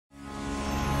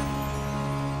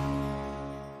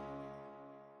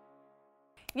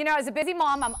You know, as a busy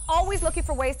mom, I'm always looking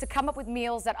for ways to come up with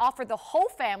meals that offer the whole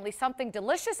family something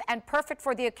delicious and perfect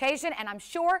for the occasion, and I'm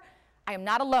sure I am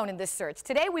not alone in this search.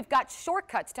 Today, we've got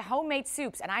shortcuts to homemade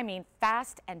soups, and I mean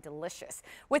fast and delicious.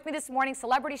 With me this morning,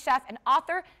 celebrity chef and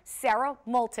author Sara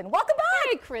Moulton. Welcome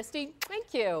back! Hey, Christy.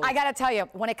 Thank you. I gotta tell you,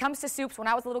 when it comes to soups, when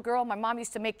I was a little girl, my mom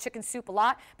used to make chicken soup a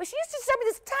lot, but she used to serve me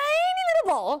this tiny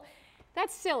little bowl.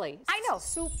 That's silly. I know.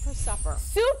 Soup for supper.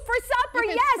 Soup for supper, you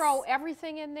can yes! throw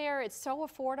everything in there. It's so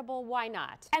affordable. Why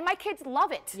not? And my kids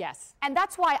love it. Yes. And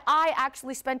that's why I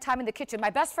actually spend time in the kitchen. My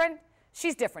best friend,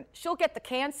 she's different. She'll get the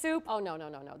canned soup. Oh, no.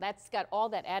 That's got all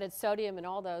that added sodium and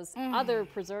all those other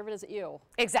preservatives. Ew.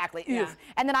 Exactly. Yeah.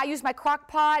 And then I use my crock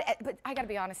pot. But I got to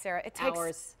be honest, Sarah, it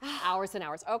takes hours and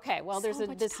hours. Okay, well, there's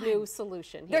this new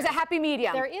solution here. There's a happy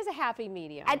medium. There is a happy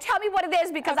medium. And tell me what it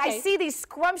is, because I see these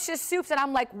scrumptious soups and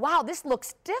I'm like, wow, this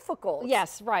looks difficult.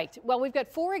 Yes, right. Well, we've got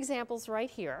 4 examples right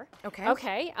here. Okay.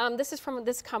 Okay. This is from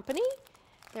this company.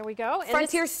 There we go.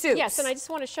 Frontier Soups. Yes, and I just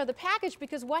want to show the package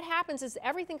because what happens is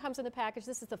everything comes in the package.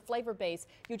 This is the flavor base.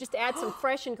 You just add some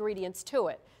fresh ingredients to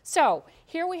it. So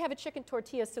here we have a chicken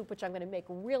tortilla soup, which I'm going to make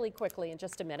really quickly in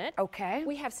just a minute. Okay.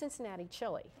 We have Cincinnati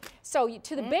chili. So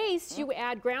to the base, you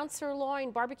add ground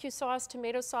sirloin, barbecue sauce,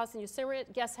 tomato sauce, and you simmer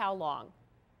it. Guess how long?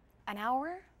 An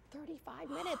hour? 35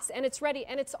 minutes, and it's ready,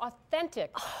 and it's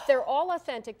authentic. They're all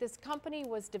authentic. This company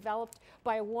was developed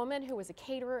by a woman who was a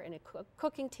caterer and a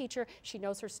cooking teacher. She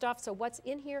knows her stuff, so what's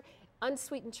in here?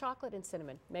 Unsweetened chocolate and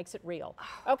cinnamon makes it real.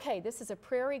 Okay, this is a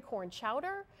prairie corn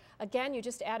chowder. Again, you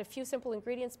just add a few simple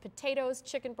ingredients, potatoes,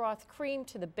 chicken broth, cream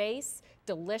to the base.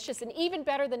 Delicious, and even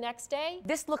better the next day.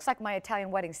 This looks like my Italian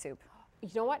wedding soup. You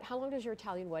know what? How long does your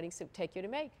Italian wedding soup take you to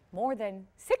make? More than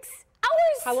 6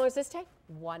 hours. How long does this take?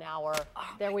 1 hour.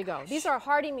 There we go. These are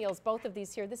hearty meals, both of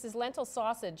these here. This is lentil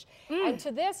sausage. And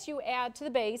to this, you add to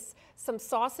the base some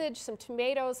sausage, some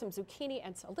tomatoes, some zucchini,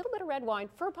 and a little bit of red wine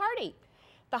for a party.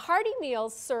 The hearty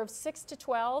meals serve 6 to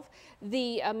 12.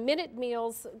 The minute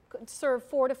meals serve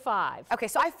 4 to 5. Okay,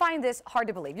 so I find this hard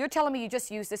to believe. You're telling me you just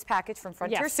use this package from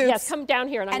Frontier Soups. Yes, come down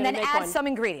here and I'm going to make one. And then add some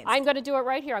ingredients. I'm going to do it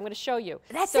right here. I'm going to show you.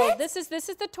 That's it? So this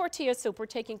is the tortilla soup. We're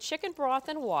taking chicken broth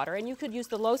and water, and you could use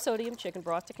the low sodium chicken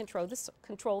broth to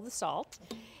control the salt.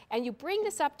 And you bring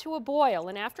this up to a boil,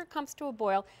 and after it comes to a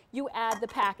boil, you add the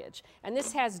package. And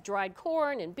this has dried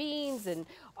corn and beans and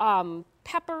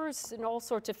peppers and all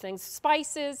sorts of things,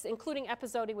 spices, including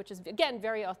episodi, which is, again,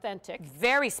 very authentic.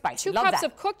 Very spicy. 2 cups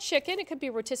of cooked chicken. It could be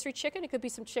rotisserie chicken. It could be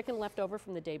some chicken left over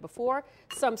from the day before.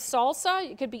 Some salsa.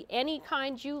 It could be any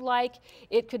kind you like.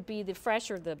 It could be the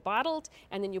fresh or the bottled.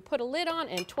 And then you put a lid on,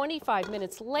 and 25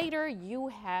 minutes later, you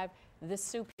have this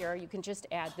soup here. You can just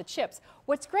add the chips.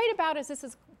 What's great about it is this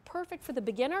is perfect for the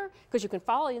beginner because you can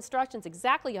follow the instructions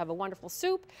exactly. You have a wonderful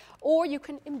soup, or you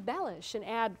can embellish and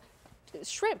add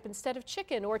shrimp instead of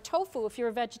chicken, or tofu if you're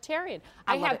a vegetarian.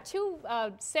 I have 2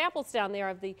 samples down there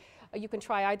of the, you can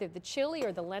try either the chili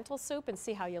or the lentil soup and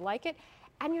see how you like it.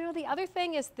 And you know, the other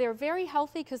thing is they're very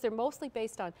healthy because they're mostly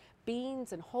based on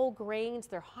beans and whole grains.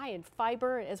 They're high in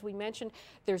fiber, as we mentioned.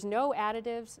 There's no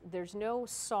additives, there's no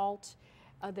salt.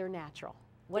 They're natural.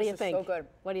 What do you think? So good.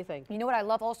 What do you think? You know what I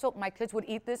love also? My kids would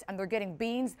eat this and they're getting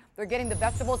beans, they're getting the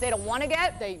vegetables they don't want to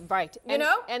get. Right. You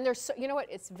know? And they're so, you know what?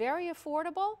 It's very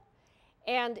affordable,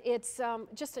 and it's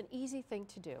just an easy thing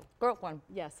to do. Great one.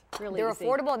 Yes, really They're easy.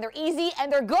 affordable and they're easy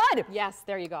and they're good. Yes,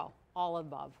 there you go. All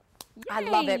above. Yay. I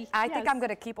love it. I think I'm going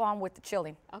to keep on with the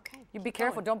chili. Okay. You be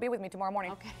careful. Don't be with me tomorrow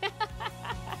morning. Okay.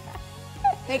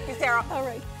 Thank you, Sara. All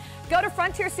right. Go to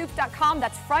frontiersoups.com.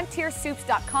 That's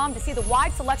frontiersoups.com to see the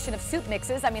wide selection of soup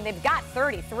mixes. I mean, they've got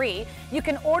 33. You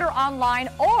can order online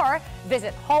or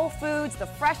visit Whole Foods, the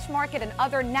Fresh Market, and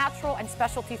other natural and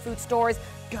specialty food stores.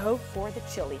 Go for the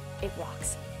chili. It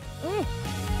rocks.